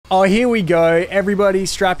Oh, here we go. Everybody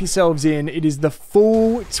strap yourselves in. It is the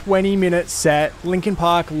full 20-minute set. Linkin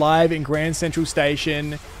Park live in Grand Central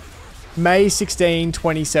Station, May 16,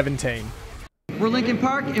 2017. We're Linkin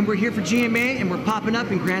Park, and we're here for GMA, and we're popping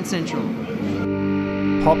up in Grand Central.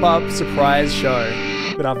 Pop-up surprise show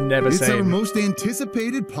that I've never seen. It's our most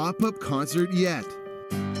anticipated pop-up concert yet.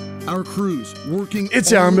 Our crews working.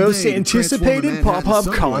 It's our most anticipated pop-up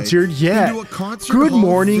concert yet. Good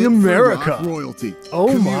Morning America. Royalty.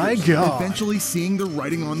 Oh my God. Eventually seeing the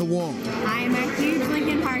writing on the wall. I'm a huge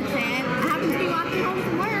Linkin Park fan. I happen to be walking home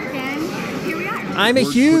from work, and here we are. I'm a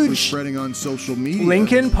huge spreading on social media.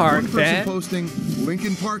 Linkin Park fan. Posting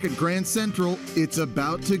Linkin Park at Grand Central. It's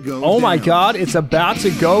about to go. Oh my God! It's about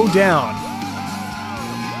to go down.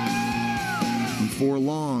 Before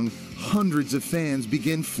long, hundreds of fans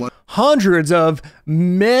begin flooding. Hundreds of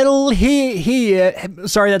metal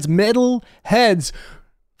metal heads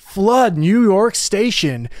flood New York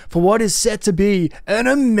Station for what is set to be an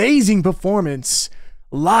amazing performance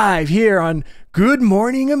live here on Good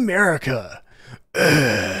Morning America.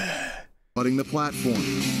 Flooding the platform.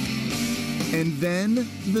 And then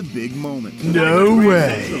the big moment. No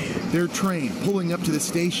way. Their train pulling up to the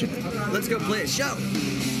station. Let's go play a show.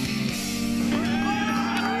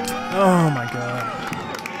 Oh my God.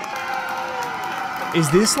 Is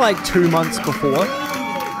this like 2 months before?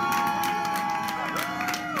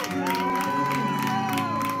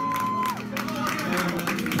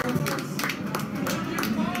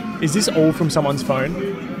 Is this all from someone's phone?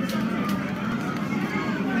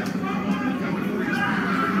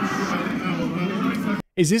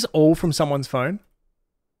 Is this all from someone's phone?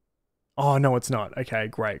 Oh, no, it's not. Okay,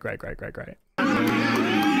 great.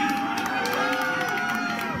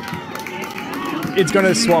 It's going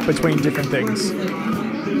to swap between different things.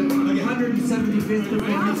 The 175th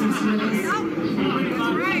performance in series.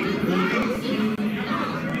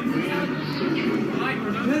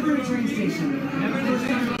 Never a train station.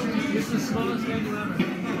 This is the smallest venue ever.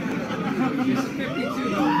 This is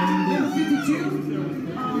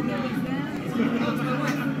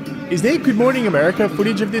 52. Is there Good Morning America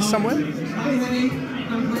footage of this somewhere? Hey honey,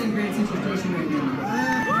 I'm playing Grand Central Station right now.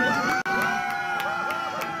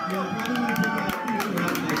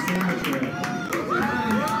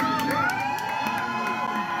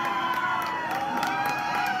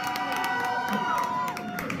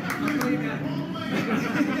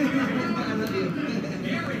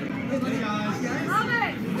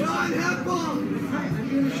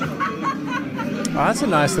 Oh, that's a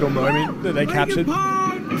nice little moment that they captured.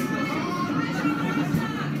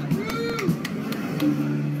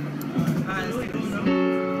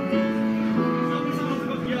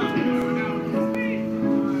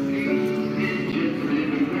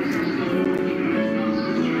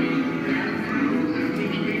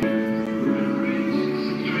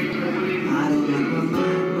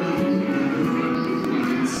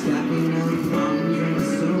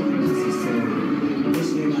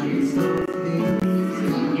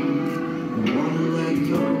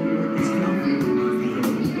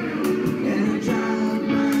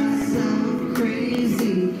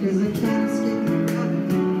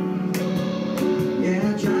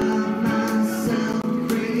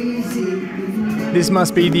 This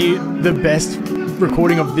must be the best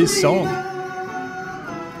recording of this song.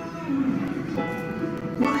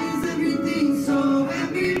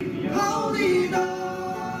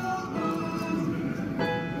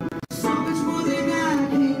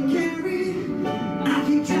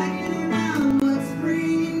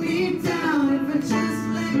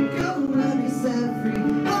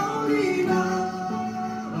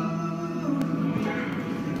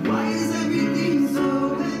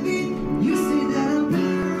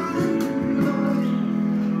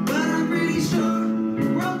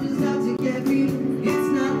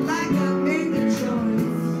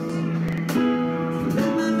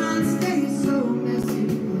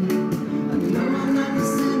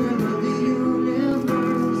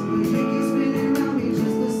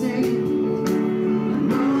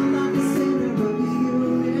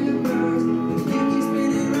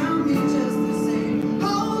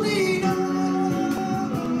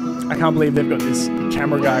 I can't believe they've got this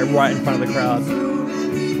camera guy right in front of the crowd.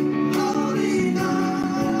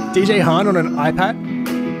 DJ Han on an iPad.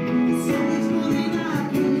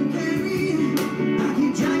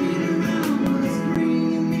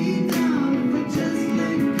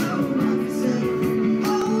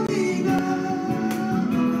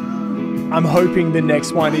 I'm hoping the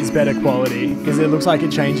next one is better quality because it looks like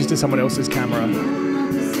it changes to someone else's camera.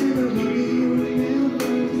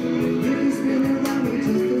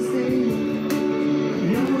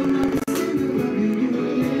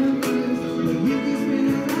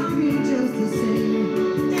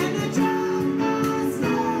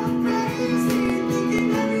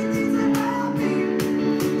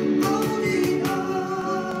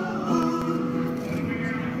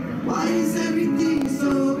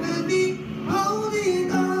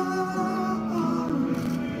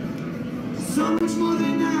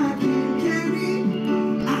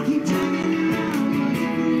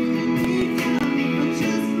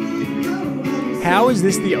 is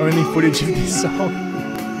this the only footage of this song?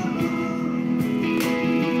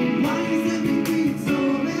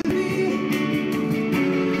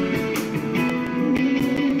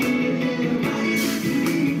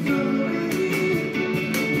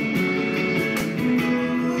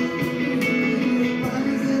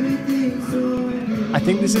 I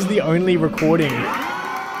think this is the only recording.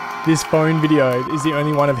 This phone video is the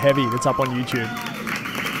only one of Heavy that's up on YouTube.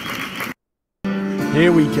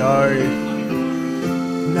 Here we go.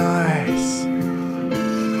 Nice.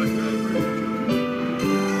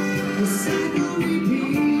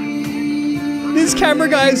 This camera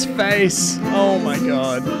guy's face. Oh my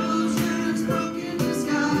god.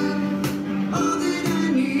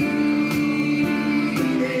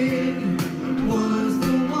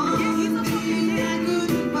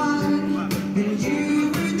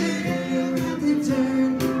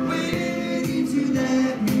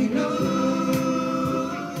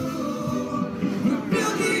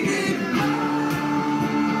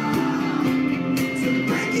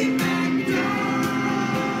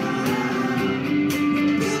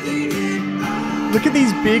 Look at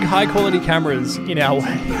these big high quality cameras in our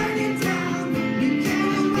way.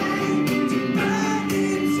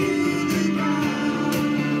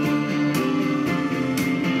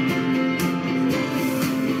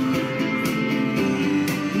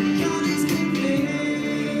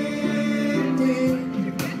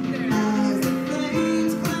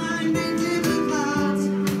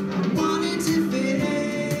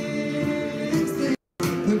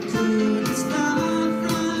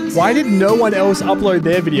 Why did no one else upload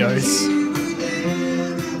their videos?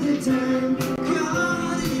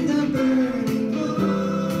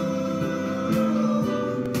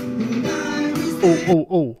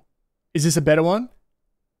 Oh. Is this a better one?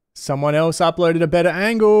 Someone else uploaded a better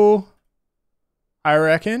angle, I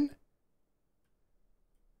reckon.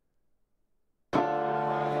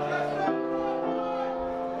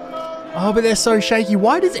 Oh, but they're so shaky.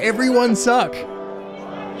 Why does everyone suck?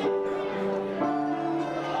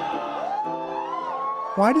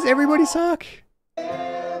 Why does everybody suck?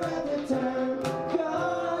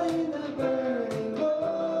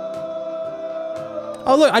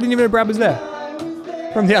 Oh look, I didn't even know Brad was there.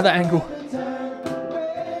 From the other angle.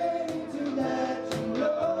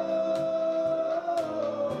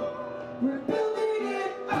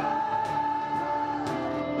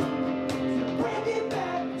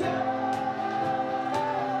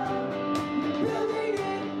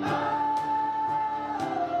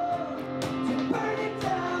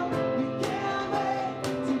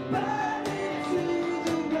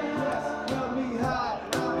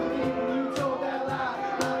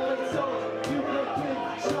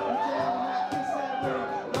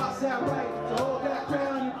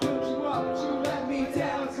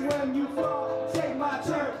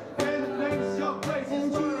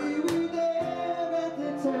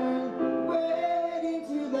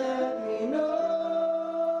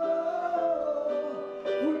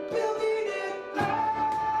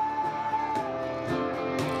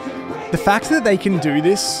 The fact that they can do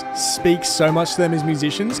this speaks so much to them as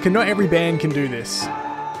musicians, because not every band can do this.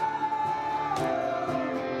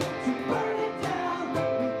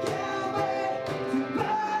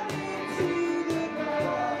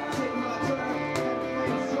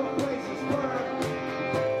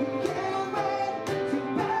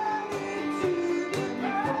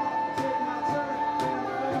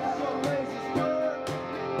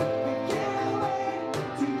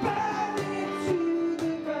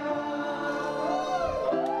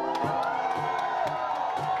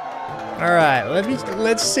 Alright,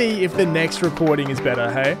 let's see if the next recording is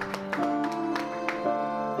better, hey?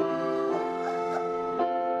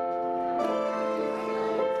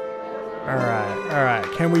 Alright,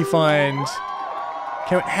 can we find...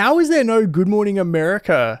 how is there no Good Morning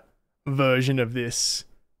America version of this?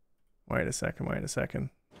 Wait a second.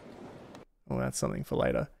 Oh, that's something for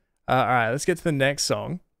later. Alright, let's get to the next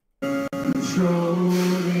song.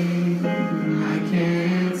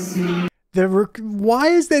 Why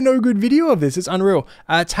is there no good video of this? It's unreal.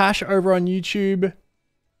 Tash over on YouTube.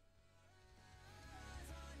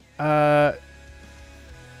 Oh,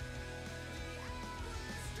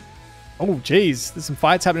 geez. There's some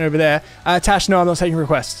fights happening over there. Tash, no, I'm not taking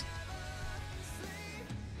requests.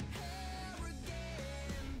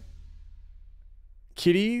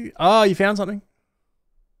 Kitty? Oh, you found something?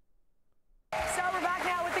 So we're back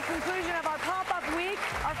now with the conclusion of our pop-up week.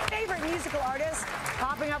 Our favorite musical artist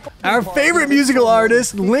popping up. Our favorite musical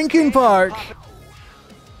artist, Linkin Park.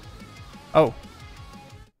 Oh.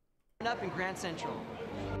 Up in Grand Central.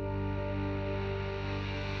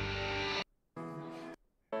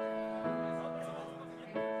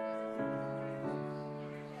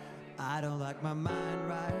 like my mind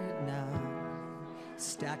right now,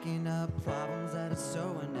 stacking up problems that are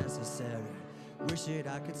so unnecessary. Wish it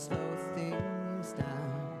I could slow things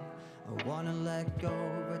down. I wanna let go,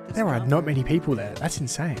 but There are not many people there. That's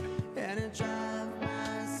insane. and I drive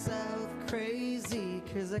myself crazy,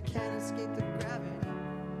 cause I can't escape the gravity.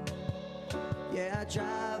 Yeah, I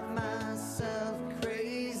drive myself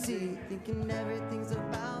crazy, thinking everything's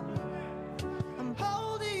about me. I'm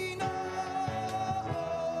holding on.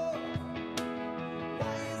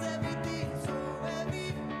 Why is everything so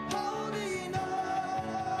heavy? Holding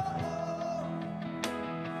on.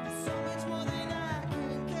 So much more than I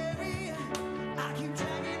can carry. I keep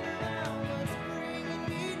dragging around what's bringing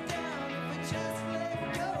me down. If I just let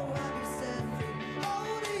go, I'll be set free.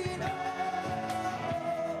 Holding on.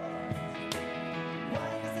 Why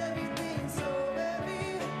is everything so heavy?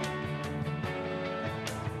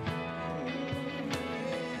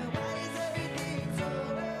 Why is everything so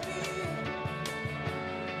heavy?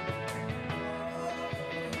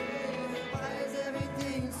 Why is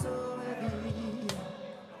everything so heavy?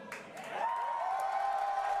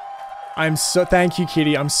 I'm so thank you,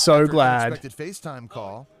 Kitty. I'm so glad. Unexpected FaceTime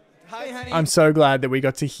call. Hi, honey. I'm so glad that we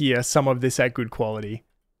got to hear some of this at good quality.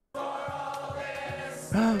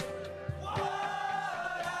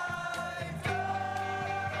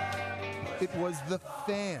 It was the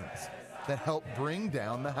fans that helped bring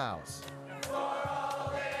down the house.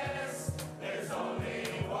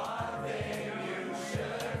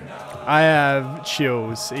 I have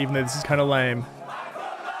chills, even though this is kind of lame.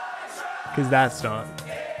 Because that's not.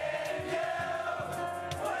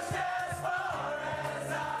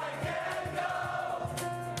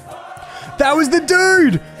 That was the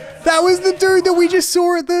dude! That was the dude that we just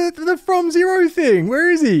saw at the From Zero thing. Where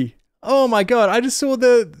is he? Oh my god, I just saw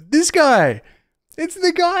this guy. It's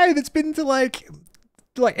the guy that's been to like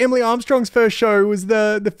Emily Armstrong's first show was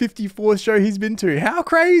the 54th show he's been to. How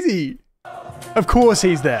crazy! Of course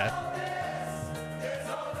he's there.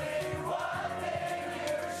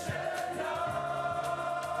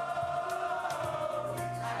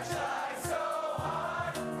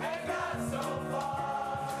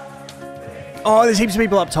 Oh, there's heaps of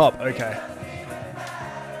people up top. Okay.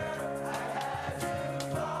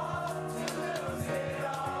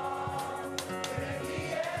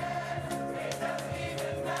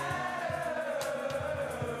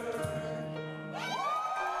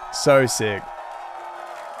 So sick.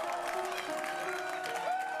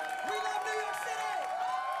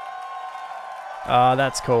 Ah,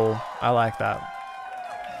 that's cool. I like that.